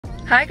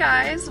Hi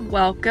guys,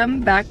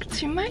 welcome back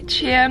to my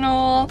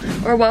channel,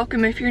 or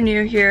welcome if you're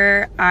new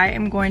here. I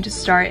am going to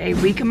start a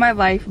week of my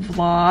life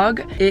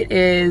vlog. It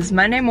is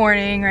Monday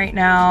morning right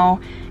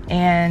now,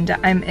 and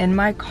I'm in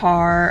my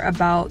car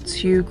about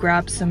to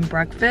grab some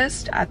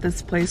breakfast at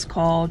this place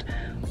called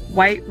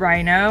White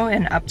Rhino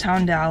in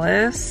Uptown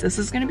Dallas. This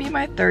is gonna be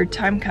my third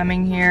time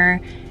coming here.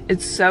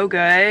 It's so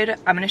good.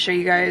 I'm gonna show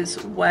you guys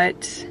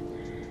what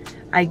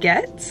I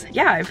get.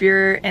 Yeah, if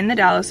you're in the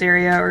Dallas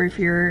area or if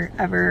you're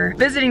ever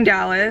visiting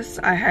Dallas,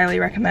 I highly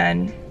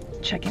recommend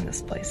checking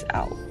this place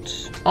out.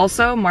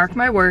 Also, mark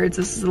my words,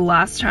 this is the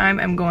last time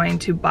I'm going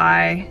to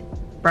buy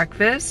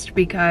breakfast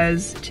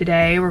because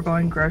today we're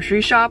going grocery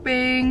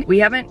shopping. We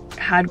haven't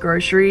had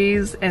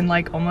groceries in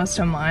like almost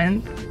a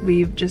month.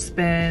 We've just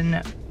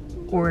been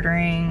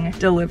ordering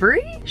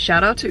delivery.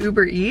 Shout out to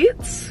Uber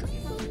Eats.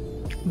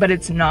 But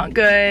it's not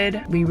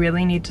good. We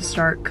really need to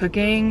start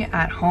cooking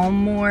at home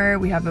more.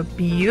 We have a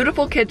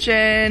beautiful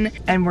kitchen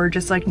and we're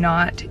just like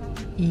not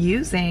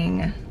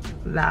using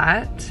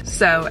that.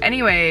 So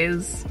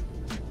anyways,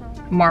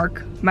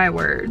 mark my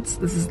words.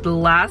 This is the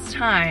last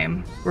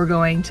time we're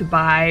going to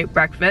buy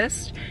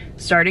breakfast.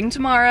 Starting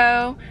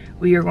tomorrow,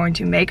 we are going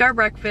to make our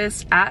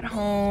breakfast at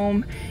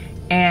home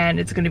and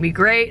it's gonna be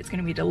great, it's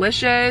gonna be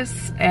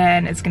delicious,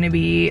 and it's gonna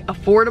be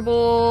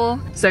affordable.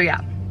 So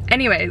yeah.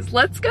 Anyways,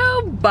 let's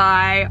go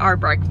buy our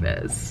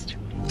breakfast.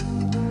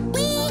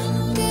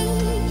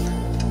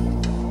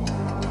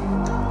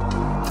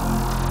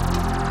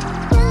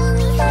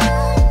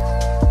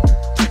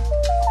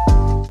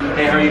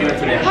 Hey, how are you doing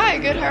today? Hi,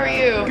 good, how are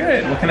you?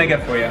 Good, what can I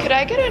get for you? Could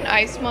I get an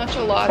iced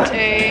matcha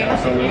latte?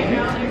 Absolutely.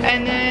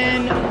 And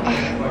then,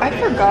 I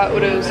forgot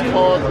what it was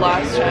called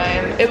last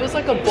time. It was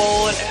like a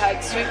bowl and it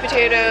had sweet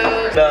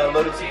potatoes. The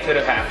loaded sweet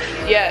potato hash.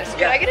 Yes,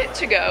 could I get it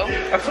to go?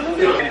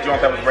 Absolutely. Did you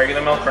want that with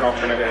regular milk or an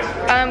alternative?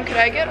 Could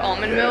I get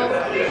almond milk?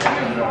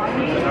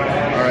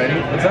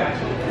 Alrighty, what's that?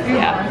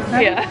 Yeah.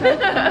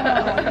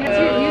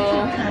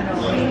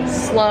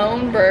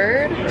 Sloan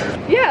Byrd?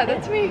 Yeah,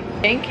 that's me.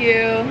 Thank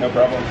you. No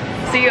problem.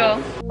 See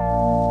y'all.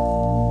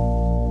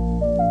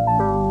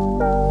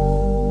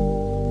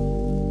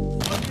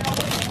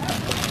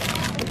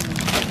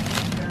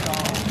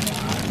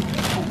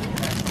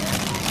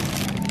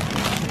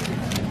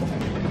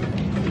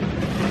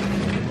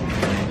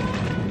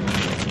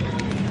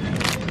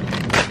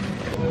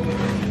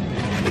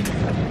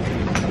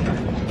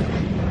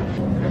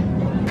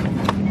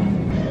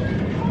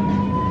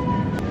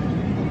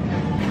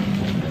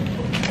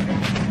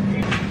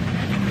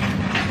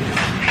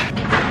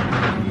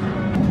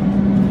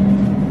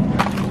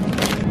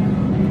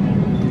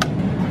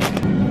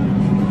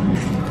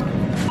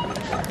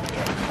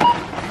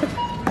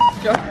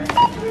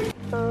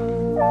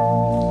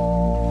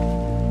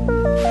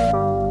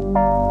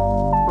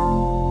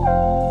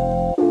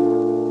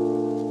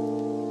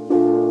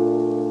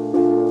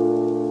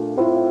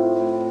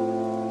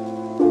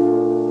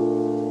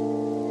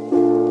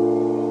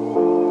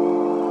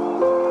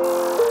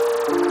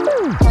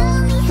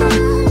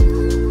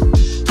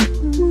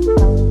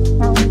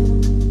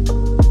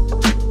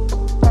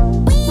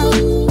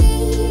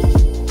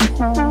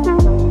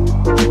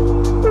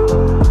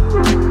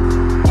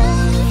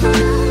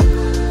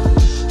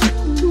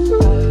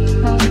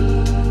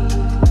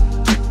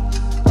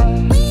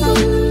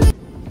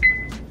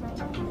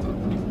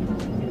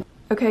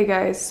 Okay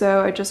guys,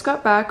 so I just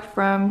got back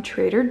from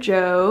Trader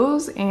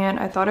Joe's and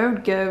I thought I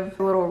would give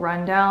a little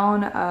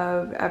rundown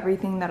of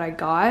everything that I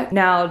got.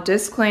 Now,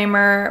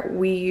 disclaimer,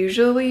 we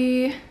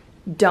usually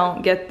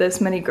don't get this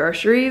many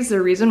groceries.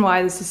 The reason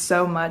why this is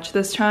so much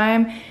this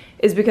time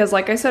is because,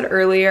 like I said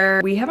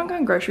earlier, we haven't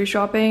gone grocery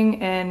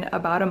shopping in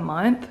about a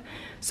month.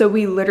 So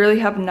we literally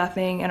have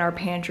nothing in our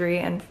pantry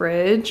and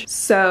fridge.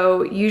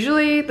 So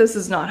usually this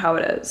is not how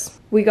it is.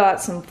 We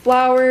got some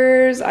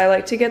flowers. I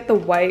like to get the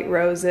white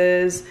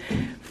roses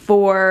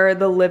for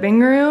the living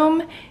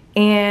room.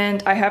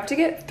 And I have to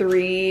get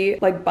 3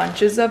 like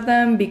bunches of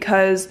them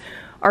because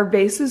our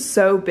vase is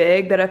so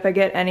big that if I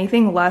get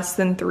anything less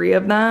than 3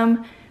 of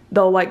them,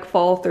 they'll like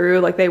fall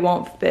through, like they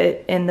won't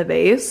fit in the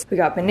vase. We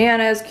got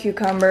bananas,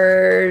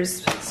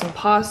 cucumbers, some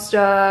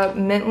pasta,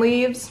 mint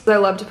leaves. I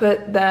love to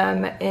put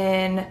them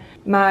in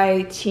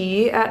my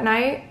tea at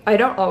night. I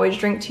don't always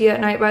drink tea at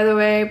night, by the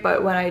way,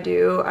 but when I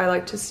do, I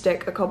like to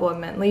stick a couple of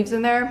mint leaves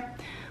in there.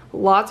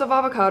 Lots of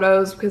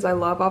avocados because I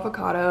love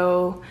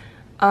avocado.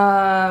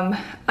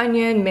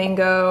 Onion,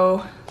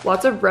 mango,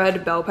 lots of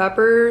red bell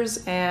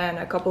peppers and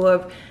a couple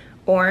of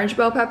orange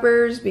bell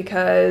peppers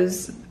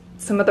because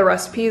some of the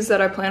recipes that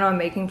I plan on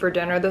making for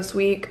dinner this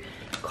week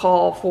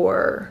call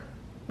for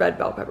red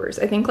bell peppers.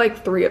 I think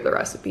like 3 of the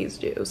recipes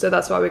do, so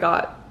that's why we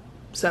got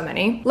so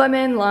many.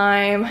 Lemon,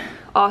 lime.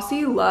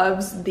 Aussie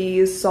loves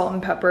these salt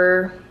and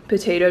pepper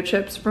potato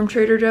chips from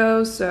Trader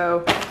Joe's,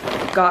 so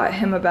got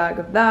him a bag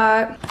of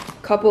that.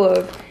 A couple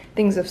of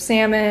things of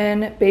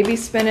salmon, baby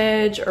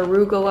spinach,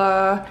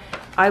 arugula,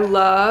 I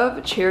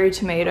love cherry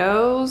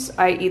tomatoes.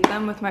 I eat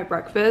them with my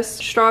breakfast.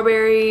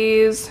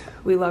 Strawberries,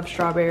 we love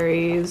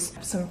strawberries.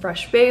 Some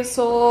fresh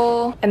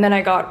basil. And then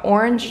I got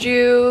orange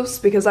juice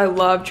because I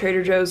love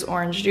Trader Joe's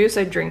orange juice.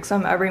 I drink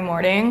some every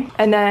morning.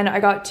 And then I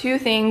got 2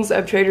 things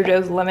of Trader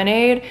Joe's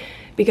lemonade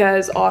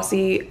because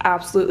Aussie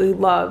absolutely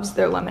loves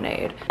their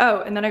lemonade.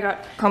 Oh, and then I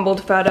got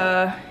crumbled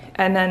feta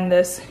and then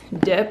this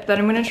dip that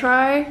I'm gonna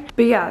try.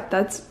 But yeah,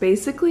 that's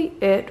basically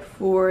it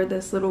for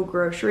this little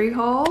grocery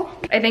haul.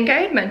 I think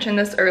I had mentioned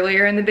this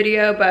earlier in the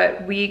video,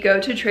 but we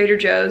go to Trader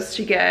Joe's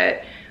to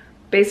get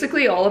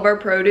basically all of our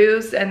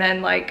produce and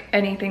then like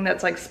anything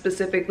that's like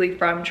specifically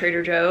from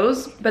Trader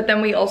Joe's. But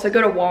then we also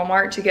go to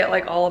Walmart to get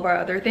like all of our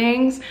other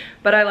things.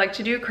 But I like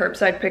to do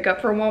curbside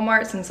pickup for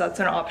Walmart since that's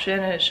an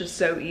option and it's just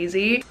so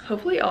easy.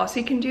 Hopefully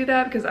Aussie can do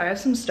that because I have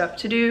some stuff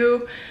to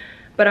do,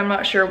 but I'm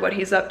not sure what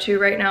he's up to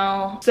right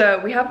now.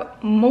 So we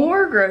have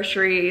more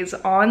groceries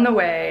on the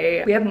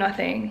way. We have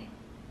nothing.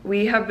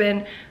 We have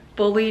been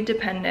fully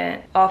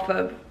dependent off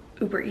of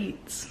Uber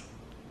Eats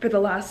for the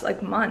last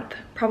like month,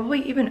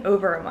 probably even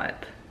over a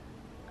month.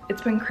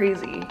 It's been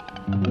crazy.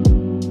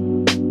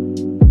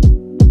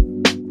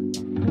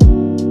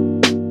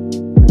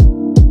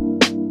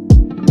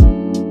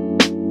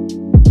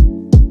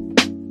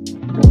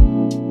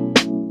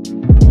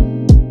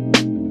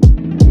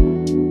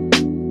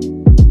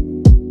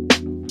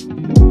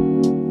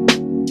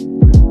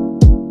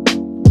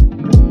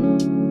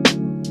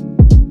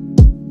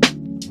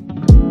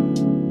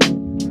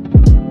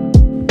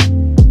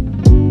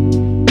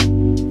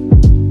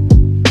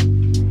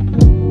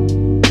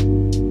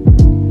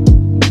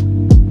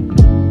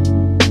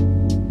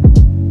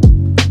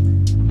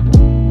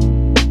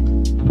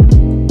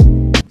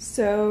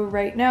 So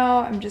right now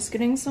I'm just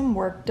getting some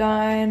work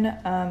done,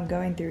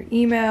 going through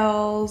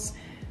emails,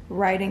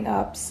 writing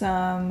up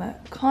some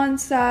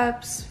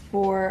concepts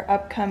for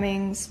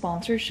upcoming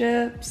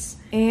sponsorships,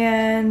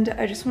 and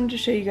I just wanted to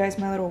show you guys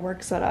my little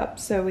work setup.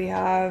 So we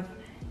have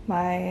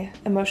my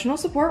emotional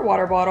support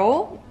water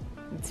bottle.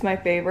 It's my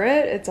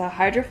favorite. It's a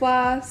Hydro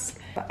Flask.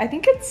 I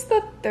think it's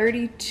the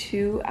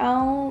 32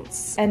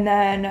 ounce. And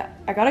then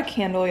I got a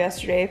candle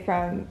yesterday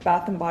from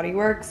Bath & Body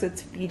Works.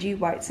 It's Fiji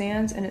White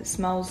Sands and it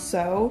smells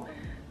so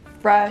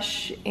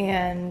fresh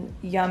and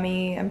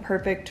yummy and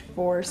perfect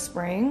for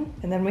spring.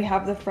 And then we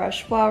have the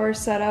fresh flowers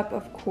set up,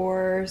 of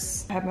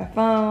course. I have my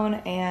phone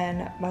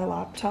and my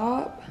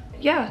laptop.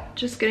 Yeah,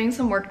 just getting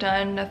some work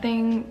done.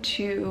 Nothing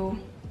too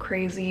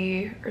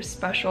crazy or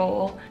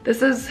special.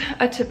 This is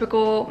a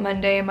typical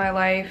Monday in my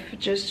life,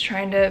 just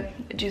trying to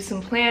do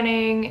some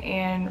planning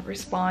and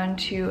respond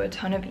to a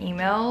ton of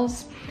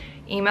emails.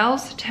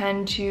 Emails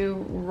tend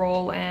to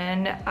roll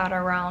in at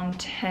around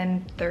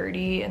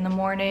 10:30 in the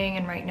morning,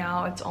 and right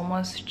now it's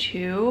almost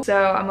 2. So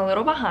I'm a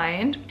little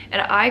behind,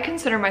 and I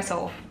consider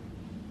myself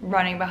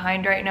running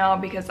behind right now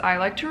because I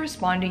like to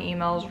respond to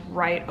emails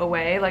right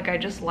away. Like, I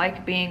just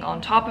like being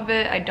on top of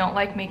it. I don't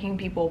like making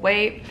people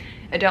wait.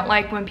 I don't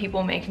like when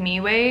people make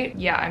me wait.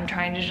 Yeah, I'm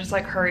trying to just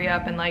like hurry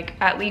up and like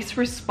at least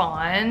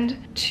respond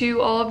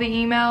to all of the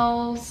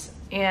emails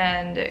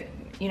and,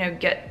 you know,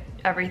 get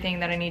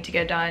everything that I need to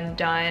get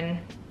done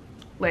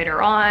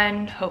later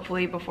on,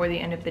 hopefully before the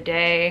end of the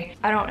day.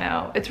 I don't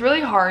know. It's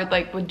really hard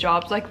like with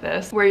jobs like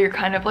this where you're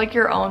kind of like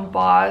your own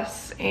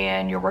boss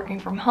and you're working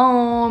from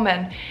home,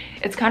 and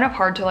it's kind of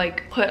hard to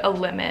like put a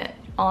limit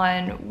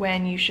on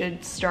when you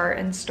should start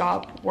and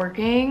stop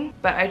working.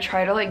 But I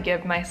try to like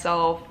give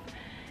myself,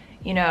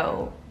 you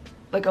know,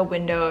 like a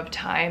window of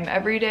time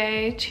every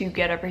day to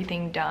get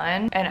everything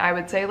done. And I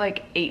would say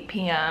like 8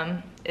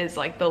 p.m. is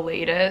like the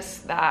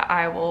latest that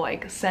I will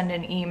like send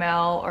an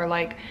email or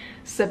like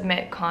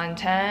submit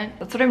content.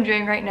 That's what I'm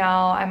doing right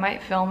now. I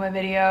might film a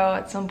video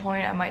at some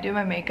point. I might do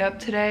my makeup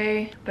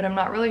today, but I'm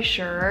not really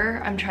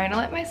sure. I'm trying to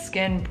let my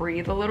skin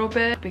breathe a little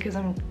bit because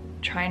I'm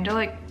trying to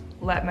like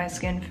let my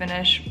skin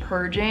finish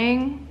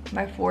purging.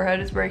 My forehead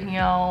is breaking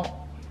out.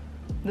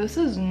 This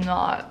is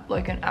not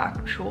like an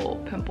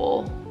actual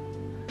pimple.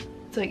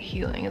 It's like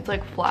healing, it's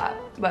like flat,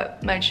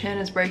 but my chin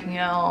is breaking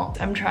out.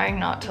 I'm trying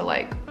not to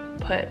like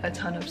put a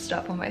ton of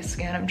stuff on my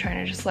skin. I'm trying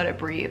to just let it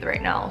breathe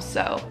right now.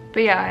 So,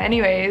 but yeah,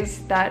 anyways,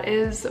 that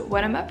is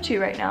what I'm up to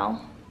right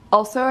now.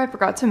 Also, I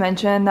forgot to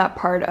mention that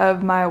part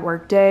of my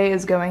workday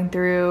is going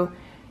through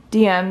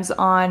DMs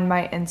on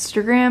my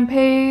Instagram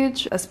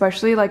page,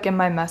 especially like in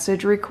my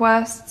message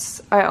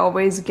requests. I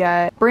always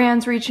get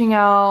brands reaching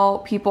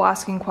out, people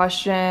asking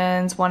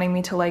questions, wanting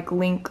me to like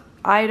link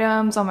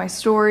items on my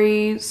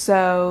story.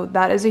 So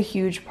that is a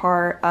huge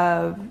part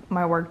of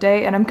my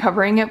workday, and I'm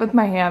covering it with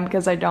my hand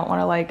because I don't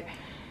want to like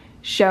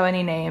show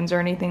any names or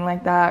anything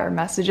like that or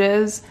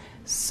messages.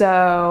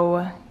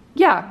 So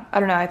yeah, I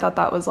don't know, I thought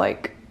that was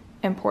like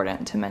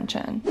important to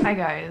mention. Hi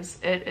guys,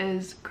 it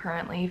is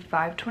currently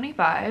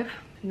 5:25.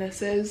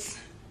 This is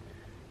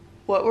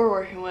what we're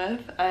working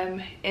with.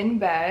 I'm in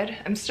bed.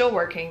 I'm still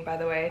working, by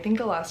the way. I think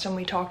the last time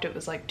we talked it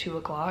was like 2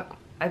 o'clock.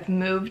 I've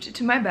moved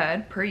to my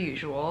bed per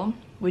usual,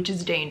 which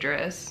is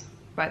dangerous,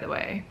 by the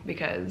way,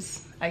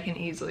 because I can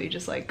easily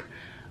just like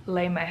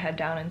lay my head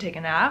down and take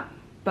a nap.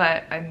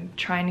 but I'm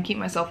trying to keep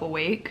myself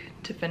awake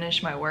to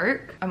finish my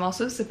work. I'm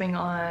also sipping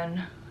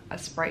on a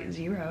Sprite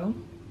Zero.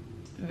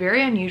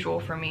 Very unusual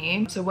for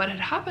me. So what had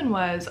happened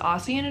was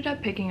Aussie ended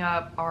up picking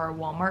up our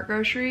Walmart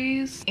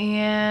groceries,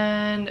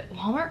 and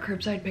Walmart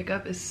curbside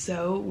pickup is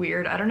so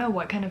weird. I don't know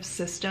what kind of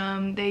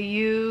system they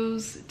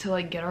use to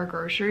like get our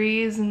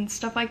groceries and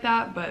stuff like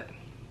that, but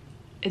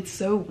it's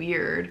so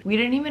weird. We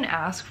didn't even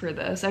ask for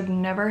this. I've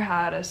never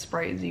had a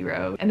Sprite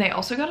Zero. And they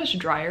also got us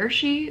dryer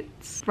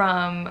sheets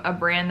from a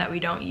brand that we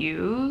don't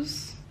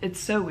use. It's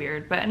so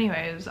weird. But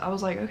anyways, I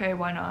was like, okay,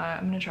 why not?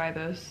 I'm gonna try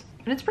this.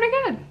 And it's pretty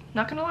good,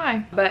 not gonna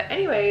lie. But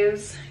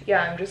anyways,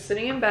 yeah, I'm just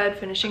sitting in bed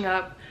finishing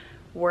up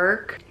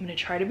work. I'm gonna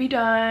try to be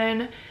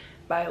done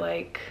by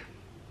like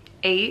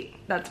 8.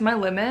 That's my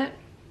limit,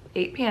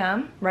 8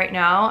 p.m. Right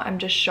now, I'm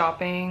just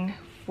shopping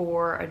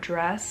for a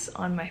dress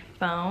on my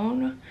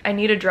phone. I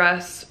need a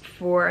dress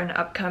for an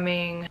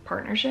upcoming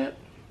partnership.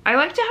 I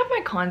like to have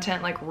my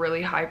content like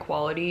really high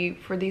quality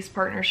for these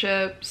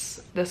partnerships.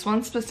 This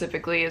one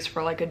specifically is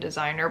for like a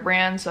designer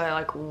brand, so I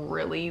like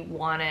really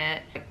want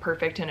it like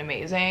perfect and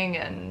amazing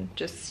and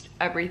just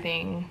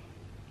everything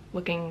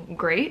looking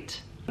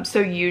great.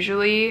 So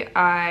usually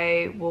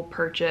I will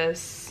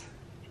purchase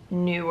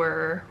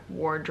newer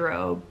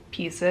wardrobe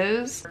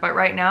pieces, but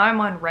right now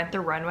I'm on Rent the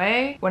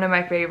Runway, one of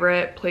my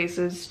favorite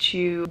places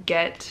to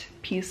get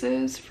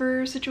pieces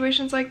for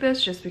situations like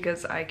this, just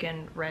because I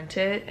can rent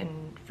it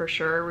and for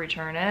sure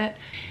return it.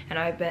 And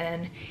I've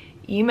been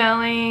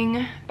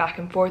emailing back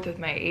and forth with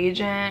my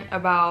agent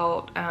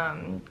about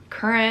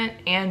current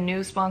and new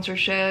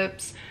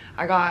sponsorships.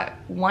 I got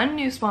one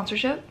new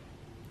sponsorship,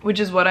 which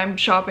is what I'm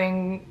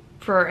shopping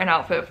for an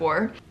outfit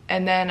for,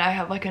 and then I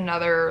have like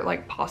another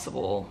like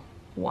possible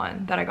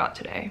one that I got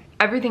today.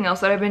 Everything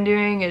else that I've been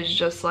doing is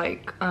just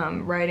like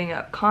writing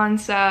up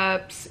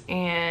concepts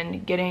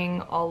and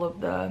getting all of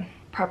the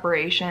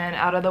preparation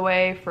out of the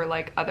way for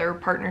like other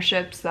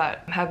partnerships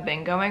that have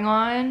been going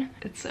on.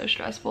 It's so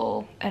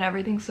stressful and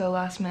everything's so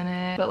last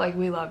minute, but like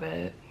we love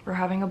it. We're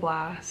having a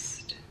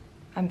blast.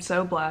 I'm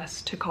so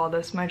blessed to call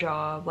this my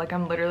job. Like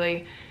I'm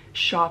literally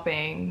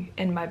shopping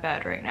in my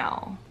bed right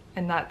now,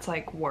 and that's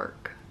like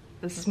work.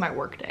 This is my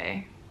work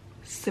day.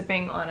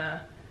 Sipping on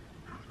a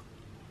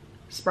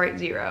Sprite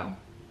Zero.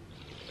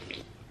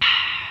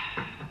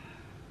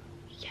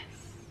 Yes.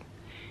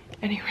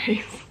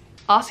 Anyways,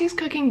 Aussie's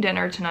cooking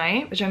dinner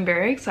tonight, which I'm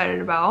very excited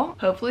about.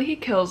 Hopefully he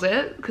kills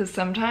it, because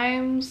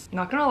sometimes,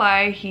 not gonna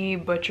lie, he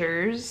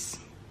butchers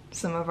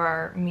some of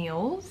our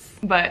meals.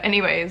 But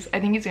anyways, I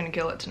think he's gonna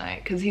kill it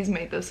tonight because he's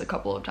made this a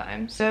couple of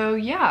times. So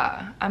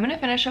yeah, I'm gonna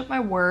finish up my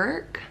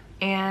work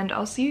and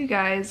I'll see you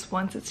guys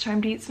once it's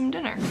time to eat some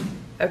dinner.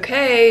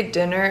 Okay,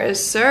 dinner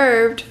is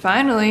served,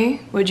 finally.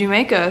 What'd you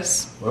make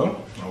us?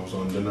 Well, I was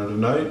on dinner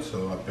tonight,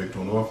 so I picked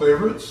one of my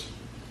favorites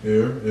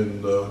here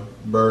in the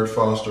Byrd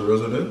Foster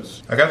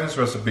residence. I got this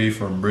recipe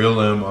from Real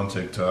M on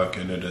TikTok,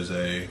 and it is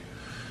a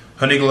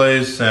honey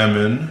glazed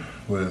salmon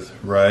with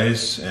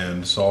rice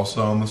and salsa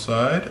on the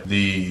side.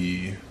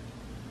 The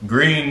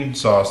green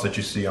sauce that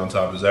you see on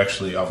top is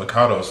actually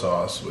avocado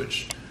sauce,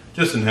 which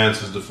just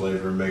enhances the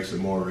flavor and makes it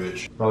more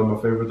rich. Probably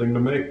my favorite thing to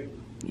make.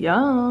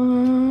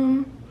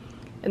 Yum.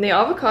 And the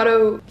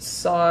avocado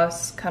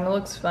sauce kind of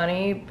looks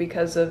funny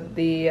because of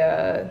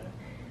the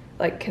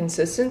like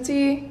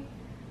consistency,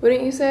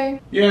 wouldn't you say?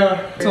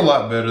 Yeah, it's a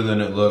lot better than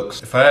it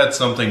looks. If I had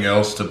something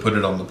else to put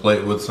it on the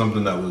plate with,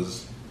 something that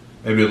was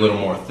maybe a little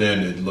more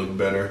thin, it'd look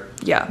better.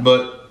 Yeah.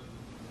 But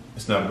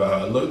it's not about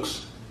how it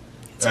looks,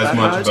 It's as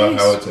much about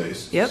how it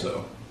tastes. Yep.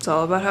 So. It's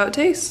all about how it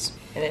tastes.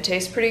 And it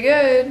tastes pretty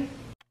good.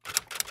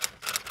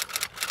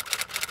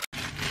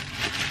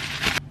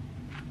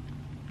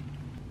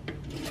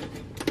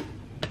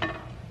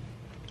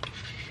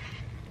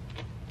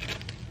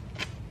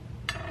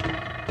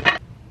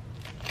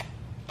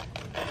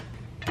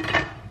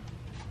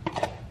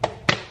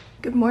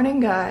 Good morning,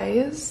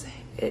 guys.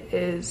 It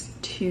is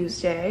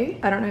Tuesday.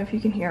 I don't know if you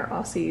can hear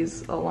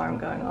Aussie's alarm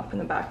going off in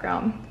the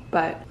background,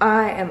 but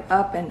I am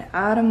up and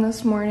at 'em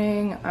this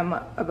morning. I'm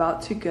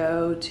about to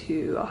go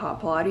to a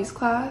hot Pilates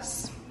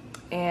class,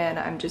 and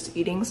I'm just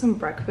eating some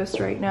breakfast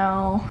right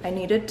now. I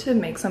needed to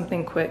make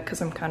something quick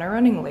because I'm kind of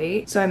running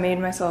late, so I made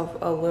myself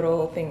a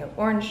little thing of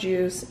orange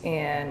juice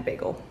and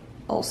bagel.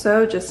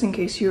 Also, just in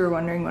case you were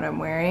wondering what I'm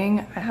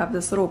wearing, I have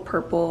this little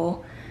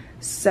purple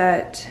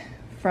set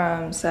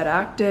from Set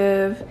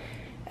Active,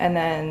 and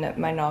then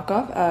my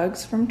knockoff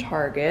Uggs from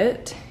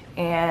Target,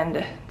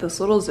 and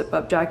this little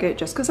zip-up jacket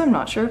just because I'm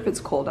not sure if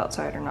it's cold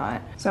outside or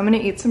not. So I'm gonna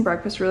eat some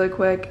breakfast really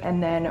quick,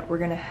 and then we're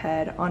gonna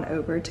head on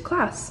over to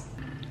class.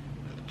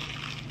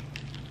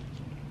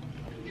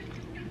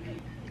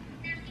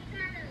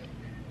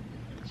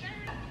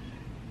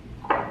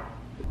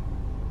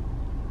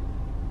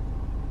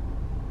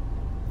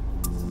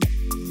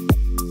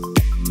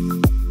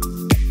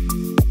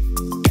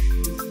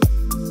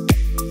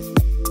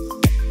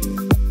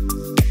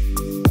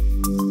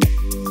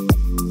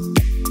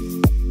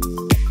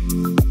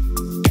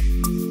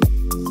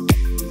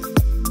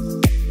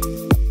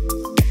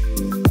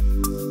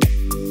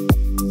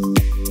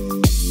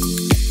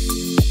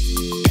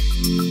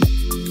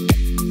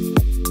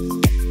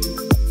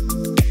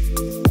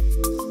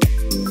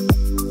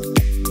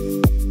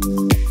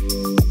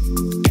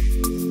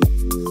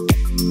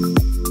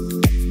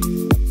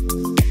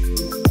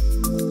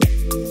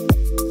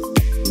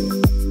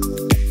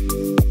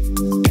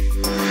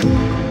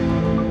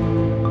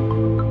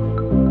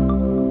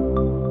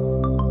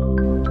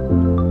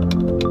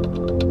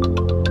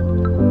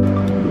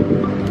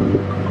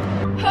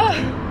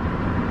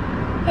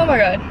 Oh my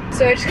god.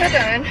 So I just got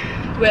done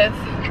with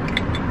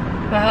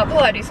my hot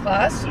Pilates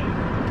class.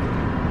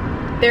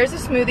 There's a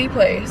smoothie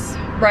place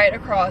right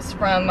across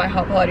from my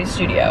hot Pilates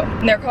studio.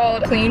 And they're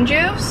called Clean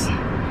Juice.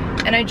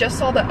 And I just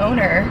saw the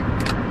owner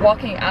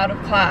walking out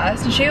of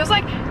class and she was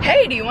like,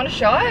 hey, do you want a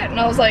shot? And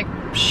I was like,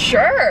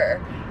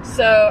 sure.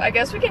 So I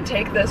guess we can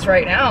take this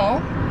right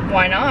now.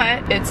 Why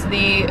not? It's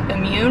the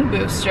immune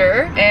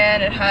booster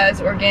and it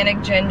has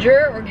organic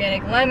ginger,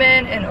 organic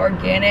lemon, and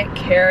organic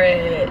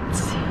carrot.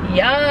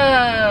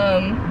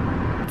 Yum.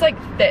 It's like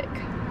thick.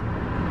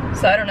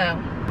 So I don't know.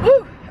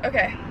 Woo.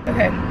 Okay.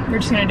 Okay. We're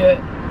just gonna do it.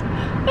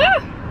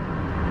 Ah!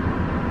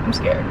 I'm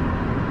scared.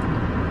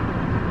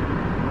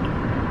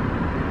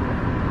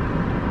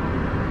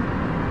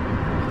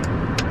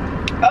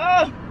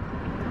 Oh!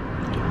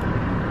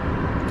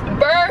 It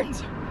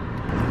burns!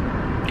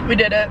 We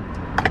did it.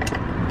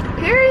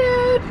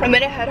 Period. I'm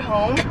gonna head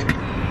home,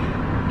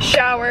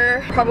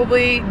 shower,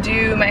 probably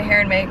do my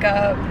hair and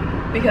makeup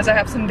because I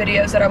have some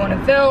videos that I want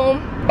to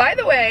film. By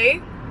the way,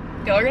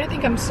 y'all are gonna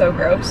think I'm so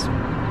gross.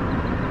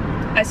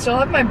 I still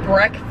have my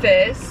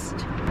breakfast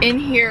in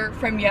here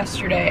from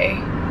yesterday.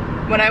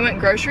 When I went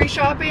grocery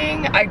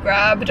shopping, I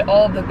grabbed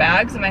all of the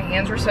bags and my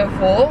hands were so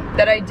full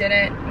that I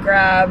didn't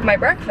grab my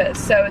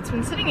breakfast. So it's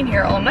been sitting in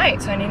here all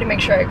night, so I need to make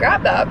sure I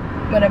grab that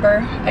whenever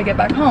I get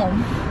back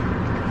home.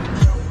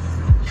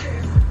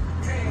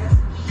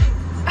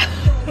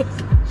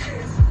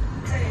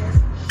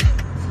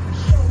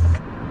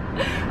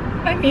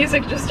 My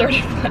music just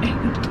started playing.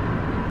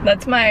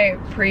 That's my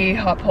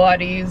pre-hot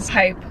Pilates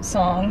hype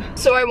song.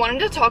 So I wanted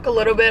to talk a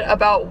little bit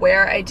about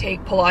where I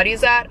take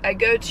Pilates at. I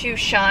go to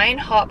Shine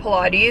Hot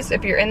Pilates.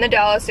 If you're in the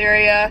Dallas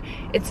area,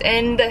 it's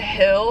in the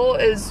Hill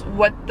is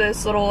what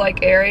this little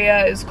like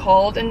area is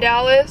called in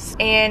Dallas.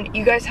 And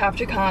you guys have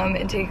to come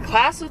and take a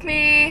class with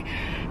me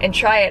and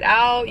try it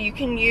out. You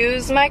can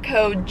use my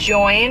code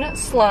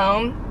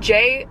JOINSLOAN,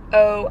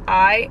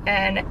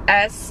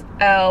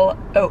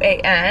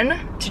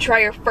 JOINSLOAN, to try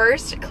your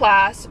first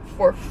class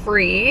for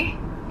free.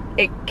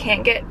 It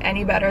can't get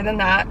any better than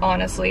that,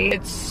 honestly.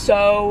 It's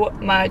so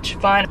much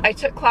fun. I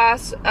took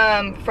class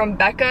from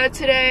Becca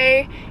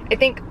today. I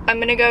think I'm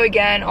gonna go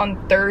again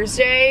on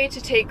Thursday to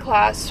take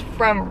class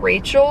from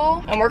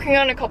Rachel. I'm working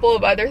on a couple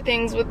of other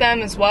things with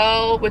them as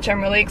well, which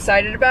I'm really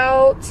excited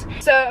about.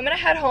 So I'm gonna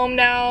head home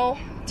now,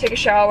 take a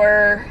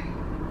shower,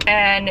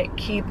 and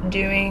keep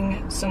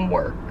doing some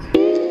work.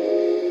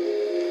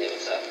 Hey,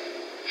 what's up?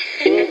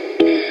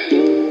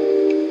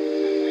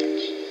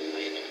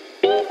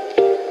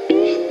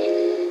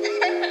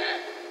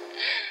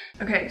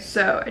 Okay,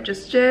 so I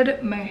just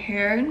did my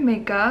hair and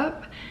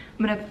makeup.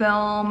 I'm gonna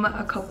film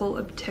a couple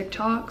of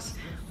TikToks.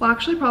 Well,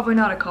 actually probably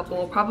not a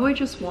couple, probably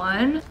just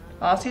one.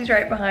 Aussie's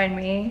right behind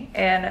me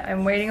and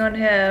I'm waiting on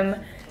him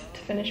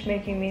to finish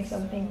making me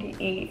something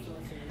to eat.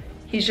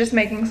 He's just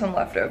making some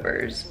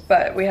leftovers,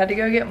 but we had to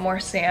go get more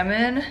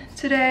salmon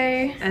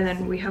today and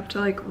then we have to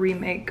like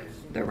remake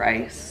the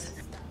rice.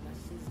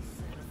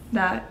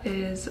 That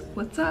is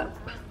what's up.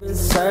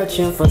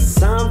 Searching for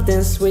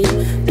something sweet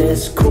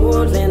that's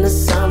cool in the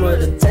summer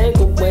to take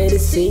away the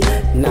sea.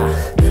 Nah,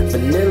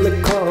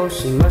 vanilla cold,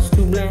 she much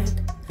too bland.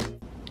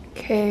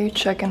 Okay,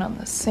 checking on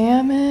the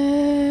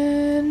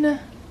salmon.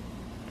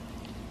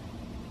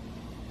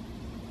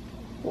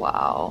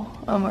 Wow,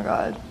 oh my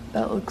god,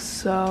 that looks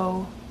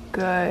so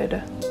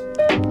good.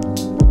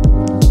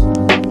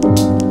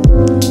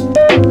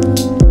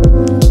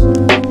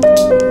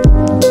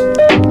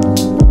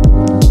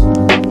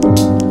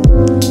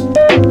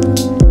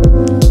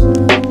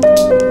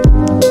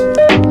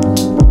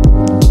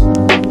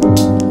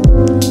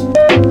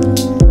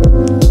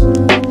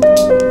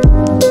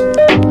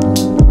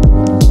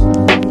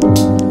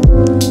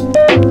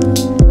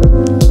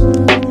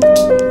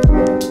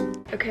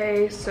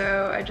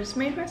 I just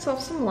made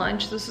myself some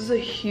lunch. This is a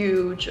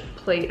huge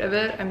plate of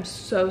it. I'm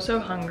so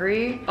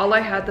hungry. All I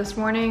had this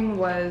morning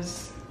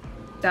was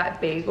that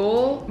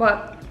bagel.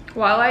 But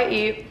while I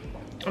eat,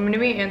 I'm gonna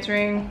be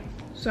answering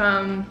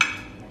some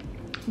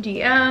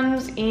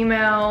DMs,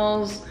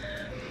 emails,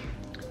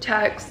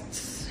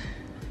 texts,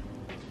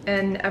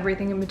 and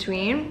everything in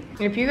between.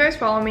 If you guys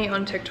follow me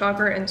on TikTok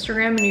or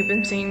Instagram and you've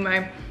been seeing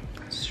my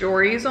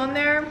stories on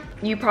there,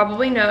 you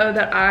probably know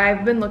that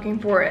I've been looking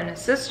for an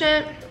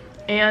assistant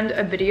and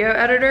a video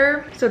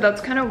editor. So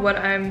that's kind of what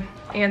I'm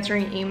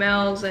answering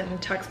emails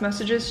and text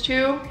messages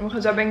to,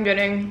 because I've been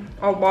getting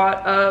a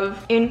lot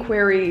of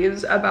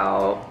inquiries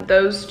about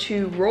those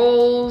two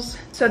roles.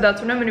 So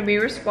that's what I'm gonna be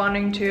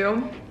responding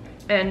to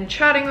and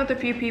chatting with a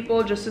few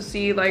people just to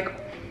see like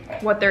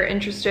what they're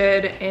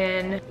interested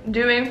in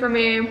doing for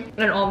me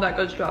and all that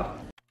good stuff.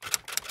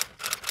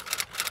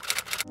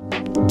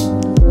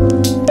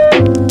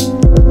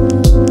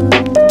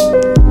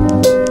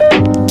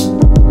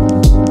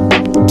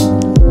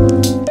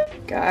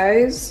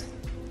 Guys,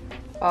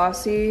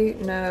 Aussie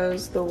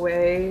knows the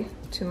way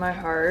to my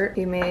heart.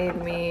 He made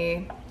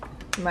me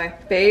my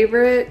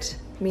favorite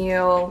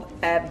meal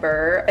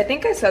ever. I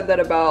think I said that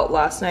about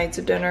last night's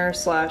dinner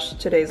slash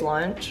today's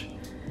lunch,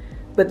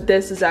 but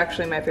this is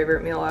actually my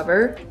favorite meal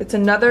ever. It's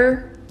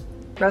another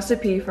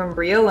recipe from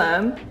Real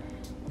M.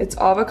 It's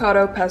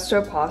avocado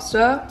pesto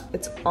pasta.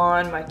 It's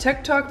on my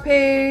TikTok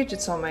page,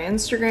 it's on my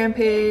Instagram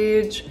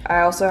page.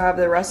 I also have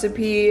the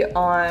recipe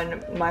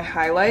on my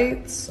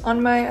highlights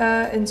on my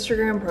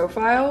Instagram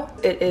profile.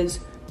 It is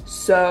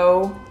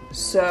so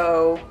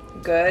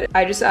good.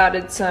 I just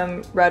added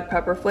some red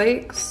pepper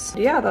flakes.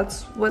 Yeah,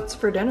 that's what's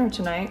for dinner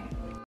tonight.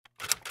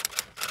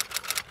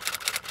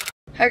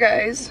 Hi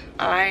guys,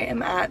 I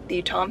am at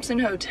the Thompson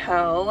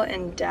Hotel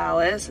in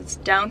Dallas. It's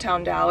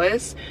downtown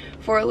Dallas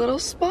for a little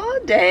spa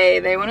day.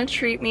 They want to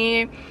treat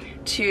me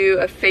to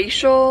a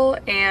facial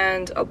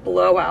and a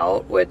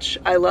blowout, which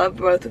I love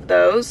both of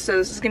those. So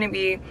this is going to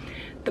be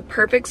the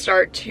perfect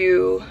start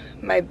to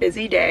my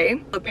busy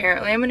day.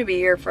 Apparently I'm going to be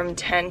here from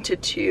 10 to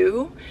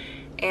 2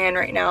 and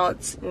right now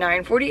it's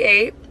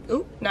 9:48.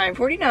 Ooh,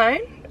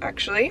 9:49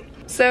 actually.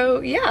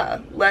 So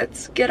yeah,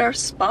 let's get our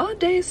spa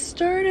day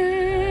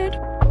started.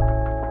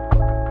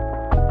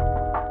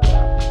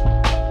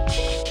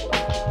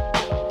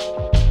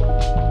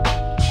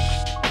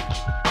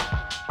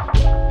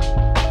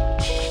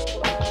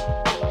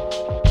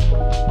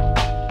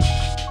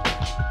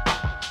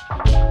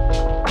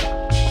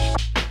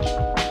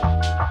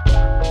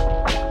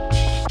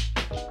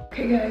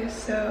 Guys,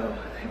 so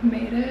I've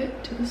made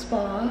it to the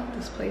spa.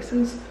 This place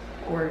is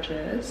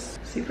gorgeous.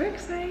 Super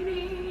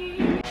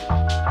exciting.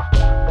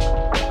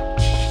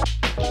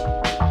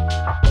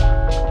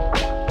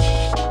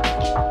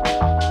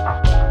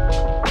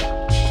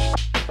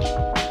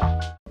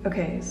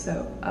 Okay,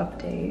 so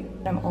update.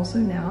 I'm also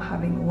now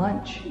having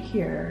lunch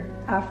here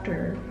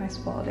after my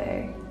spa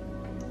day.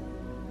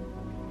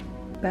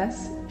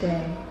 Best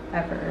day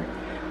ever.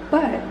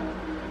 But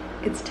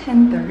it's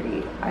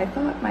 10:30. I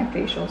thought my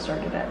facial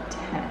started at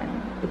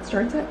 10. It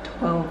starts at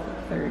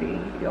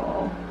 12:30,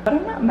 y'all. But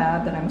I'm not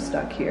mad that I'm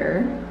stuck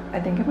here. I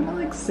think I'm gonna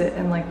like sit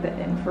in like the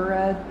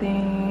infrared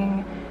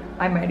thing.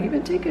 I might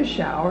even take a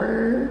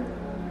shower.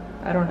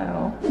 I don't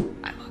know.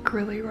 I look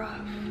really rough,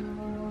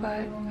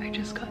 but I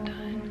just got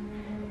done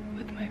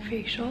with my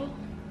facial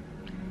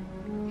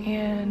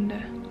and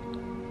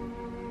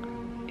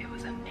it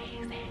was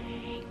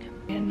amazing.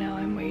 And now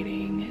I'm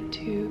waiting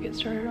to get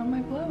started on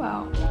my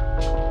blowout.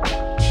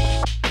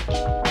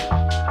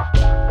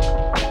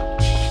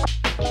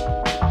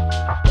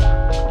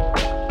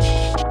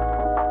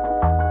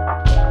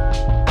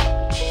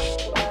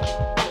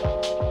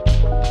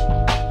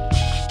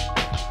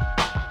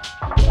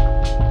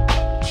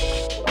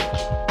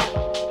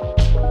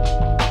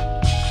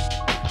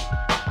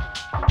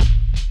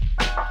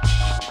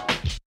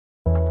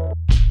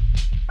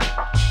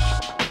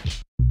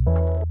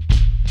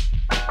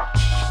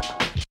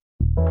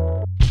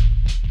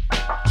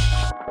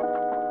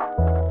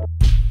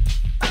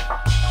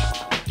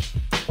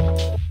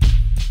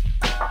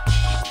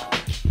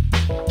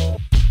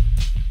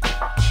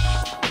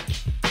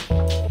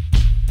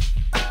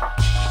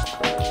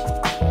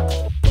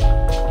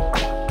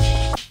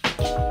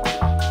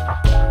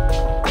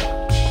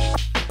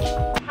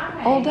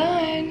 All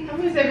done. How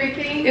was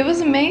everything? It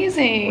was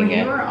amazing. Well,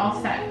 you were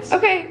all set.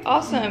 Okay,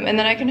 awesome. And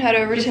then I can head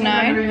over Just to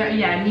 9?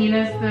 Yeah,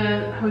 Nina's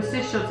the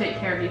hostess. She'll take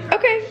care of you first.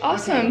 Okay,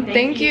 awesome. Okay,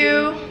 thank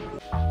you.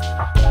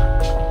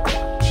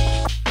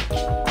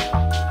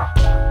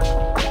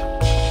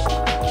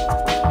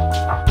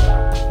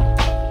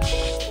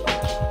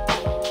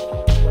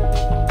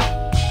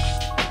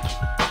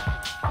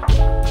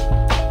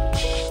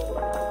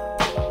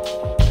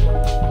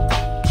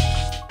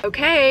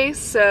 Okay,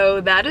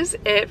 so that is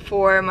it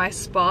for my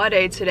spa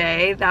day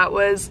today. That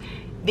was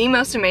the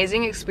most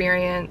amazing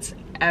experience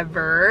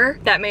ever.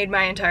 That made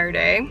my entire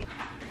day.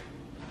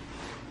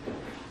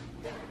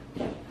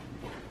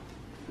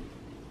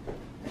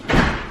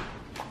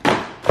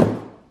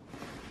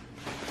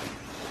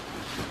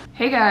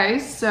 Hey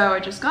guys, so I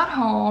just got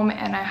home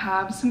and I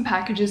have some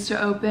packages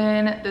to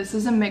open. This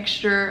is a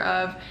mixture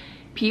of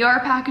PR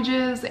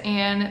packages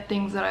and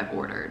things that I've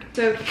ordered.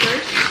 So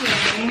first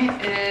thing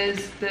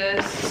is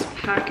this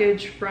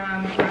package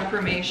from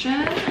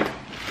Reformation.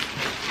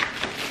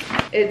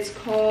 It's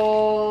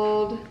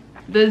called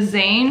the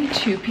Zane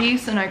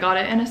 2-piece and I got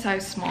it in a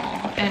size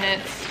small and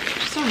it's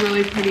just a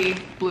really pretty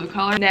blue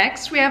color.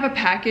 Next we have a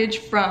package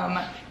from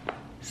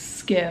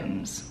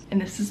Skims and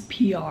this is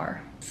PR.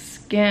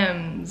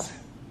 Skims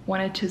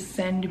wanted to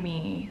send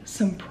me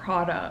some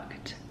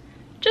product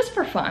just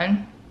for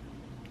fun.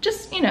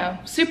 Just, you know,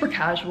 super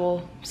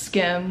casual.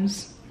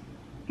 Skims,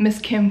 Miss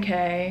Kim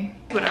K.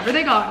 Whatever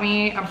they got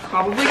me, I'm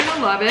probably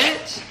gonna love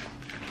it.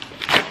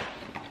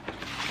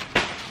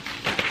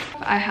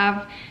 I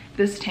have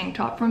this tank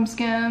top from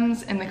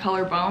Skims in the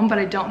color bone, but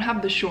I don't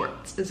have the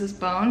shorts. Is this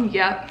bone?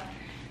 Yep.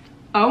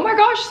 Oh my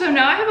gosh, so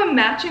now I have a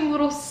matching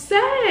little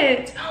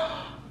set.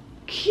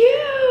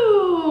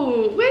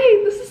 Cute.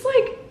 Wait,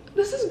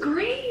 this is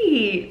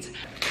great.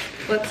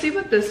 Let's see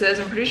what this is.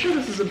 I'm pretty sure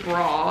this is a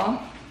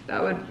bra.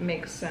 That would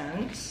make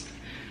sense.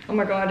 Oh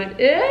my god, it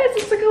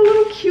is! It's like a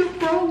little cute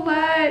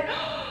bralette.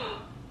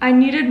 I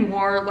needed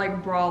more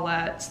like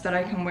bralettes that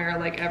I can wear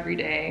like every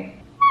day.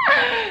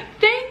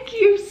 Thank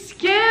you,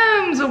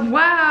 Skims.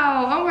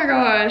 Wow. Oh my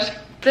gosh.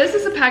 This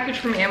is a package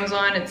from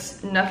Amazon.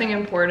 It's nothing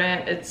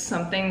important. It's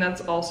something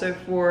that's also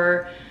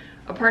for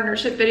a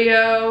partnership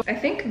video. I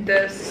think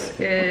this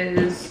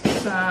is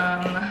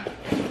some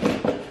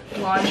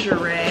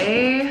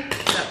lingerie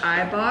that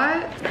I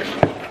bought.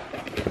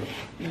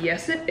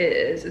 Yes, it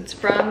is. It's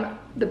from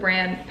the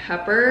brand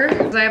Pepper.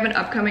 I have an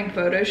upcoming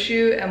photo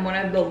shoot, and one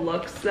of the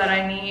looks that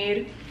I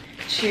need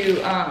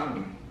to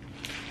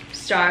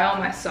style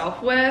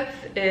myself with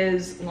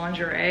is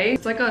lingerie.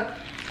 It's like a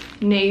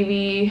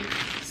navy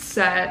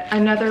set,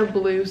 another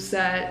blue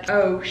set.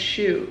 Oh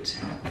shoot,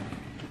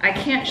 I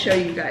can't show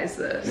you guys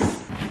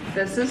this.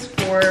 This is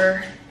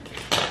for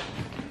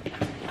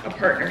a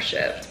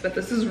partnership, but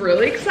this is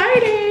really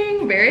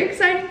exciting. Very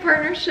exciting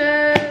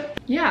partnership.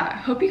 Yeah, I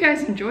hope you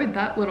guys enjoyed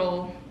that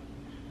little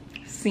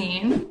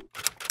scene.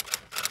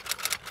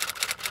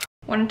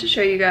 Wanted to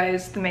show you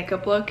guys the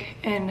makeup look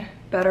in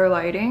better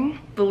lighting.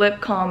 The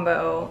lip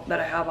combo that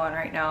I have on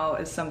right now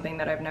is something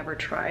that I've never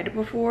tried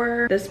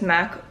before. This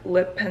MAC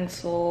lip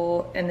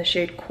pencil in the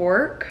shade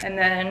Cork. And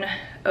then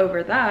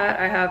over that,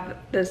 I have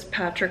this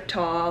Patrick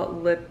Ta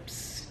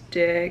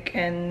lipstick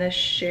in the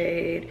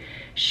shade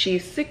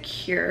She's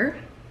Secure.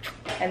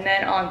 And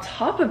then on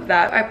top of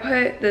that, I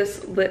put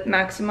this lip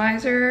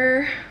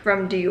maximizer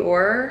from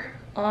Dior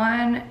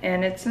on,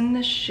 and it's in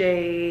the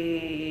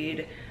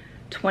shade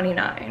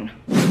 29.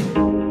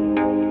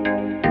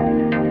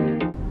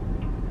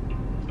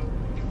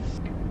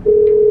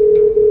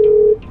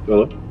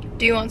 Hello?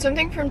 Do you want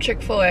something from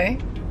Chick-fil-A?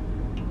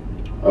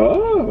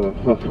 Oh.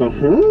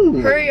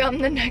 Hurry, I'm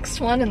the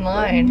next one in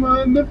line.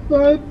 Mind if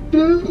I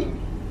do?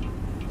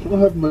 I'll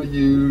have my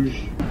use.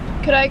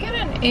 Could I get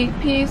an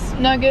 8-piece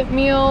nugget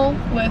meal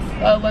with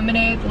a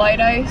lemonade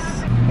light ice?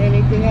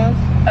 Anything else?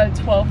 A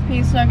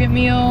 12-piece nugget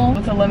meal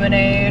with a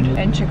lemonade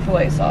and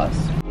Chick-fil-A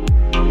sauce.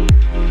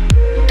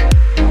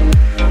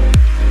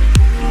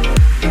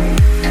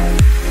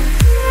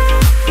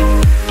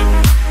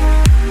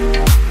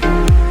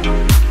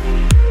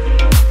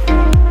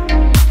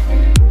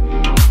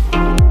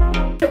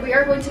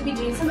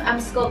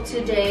 Emsculpt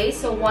today,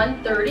 so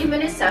one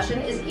 30-minute session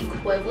is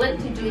equivalent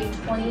to doing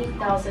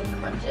 20,000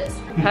 crunches.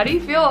 How do you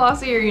feel,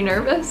 Aussie? Are you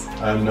nervous?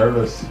 I'm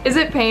nervous. Is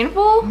it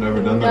painful?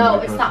 Never done that. No,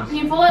 it's not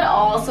painful at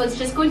all, so it's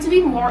just going to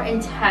be more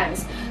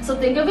intense. So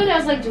think of it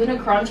as like doing a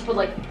crunch, but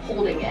like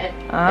holding it.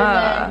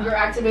 And then you're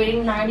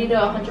activating 90 to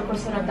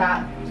 100% of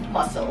that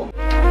muscle.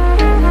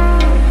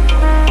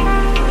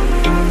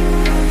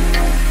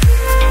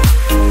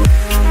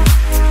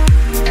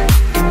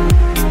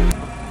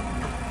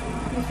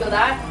 You feel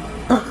that?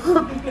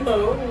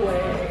 No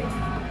way.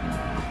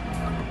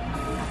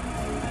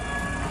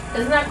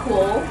 Isn't that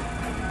cool?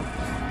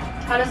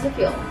 How does it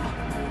feel?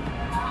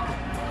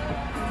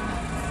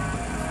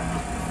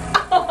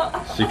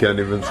 She can't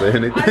even say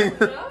anything.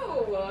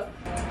 No.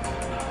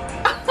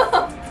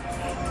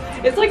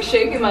 It's like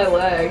shaking my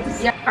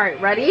legs. Yeah. All right,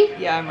 ready?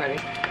 Yeah, I'm ready.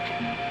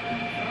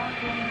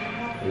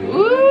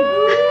 Woo!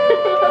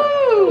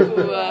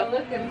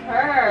 Look at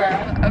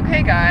her.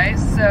 Okay guys,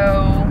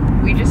 so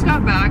we just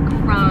got back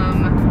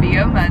from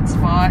VO Med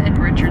Spa in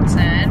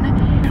Richardson.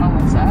 How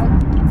was that?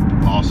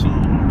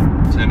 Awesome.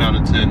 10 out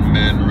of 10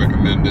 men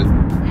recommend it.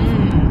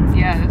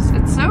 Yes,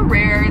 it's so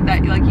rare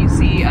that like you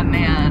see a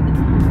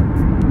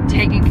man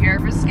taking care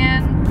of his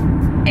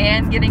skin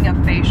and getting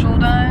a facial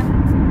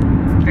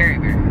done. Very,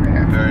 very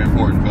rare. Very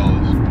important,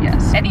 fellas.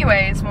 Yes.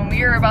 Anyways, when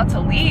we were about to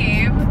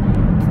leave,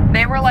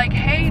 they were like,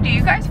 hey, do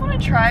you guys want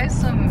to try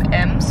some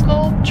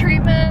emsculpt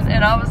treatment?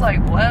 And I was like,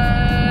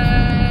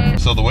 what?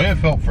 So the way it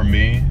felt for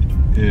me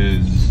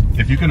is,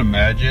 if you can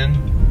imagine,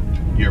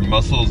 your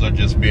muscles are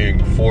just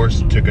being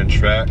forced to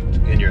contract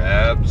in your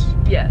abs.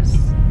 Yes.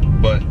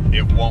 But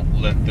it won't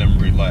let them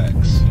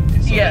relax.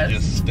 So Yes. they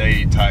just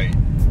stay tight,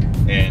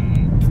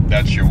 and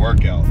that's your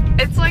workout.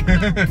 It's like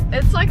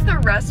it's like the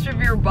rest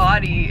of your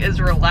body is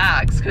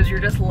relaxed because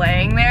you're just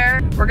laying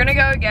there. We're gonna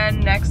go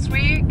again next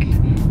week,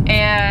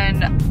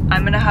 and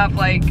I'm gonna have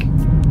like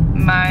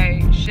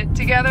my shit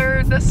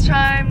together this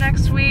time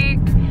next week,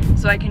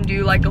 so I can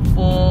do like a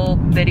full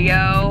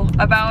video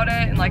about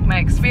it and like my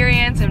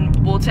experience, and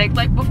we'll take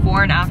like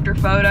before and after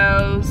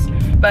photos.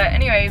 But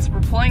anyways,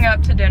 we're pulling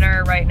up to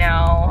dinner right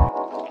now.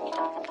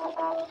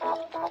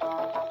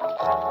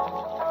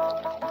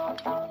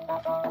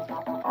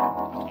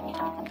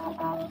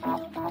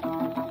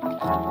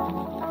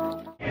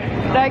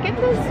 Did I get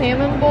the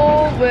salmon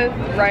bowl with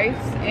rice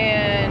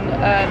and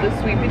the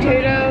sweet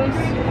potatoes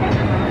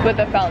with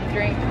a fountain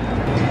drink?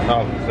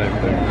 Oh, same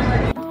thing.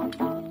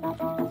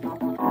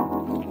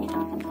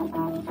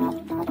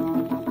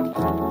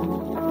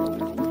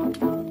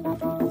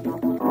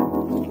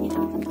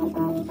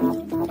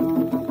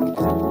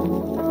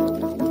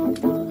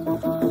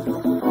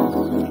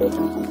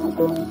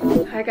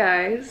 Hi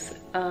guys,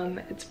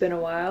 it's been a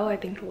while. I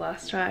think the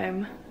last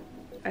time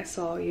I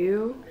saw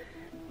you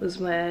was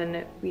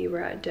when we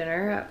were at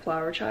dinner at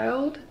Flower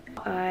Child.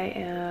 I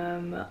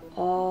am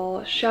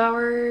all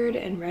showered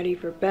and ready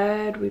for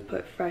bed. We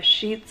put fresh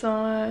sheets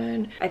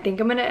on. I think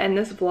I'm gonna end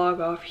this vlog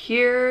off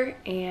here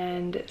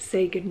and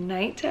say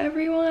goodnight to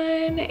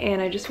everyone.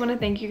 And I just wanna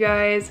thank you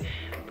guys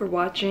for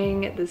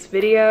watching this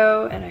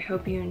video, and I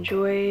hope you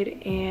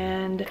enjoyed,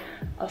 and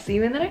I'll see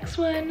you in the next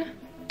one.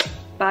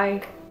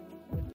 Bye.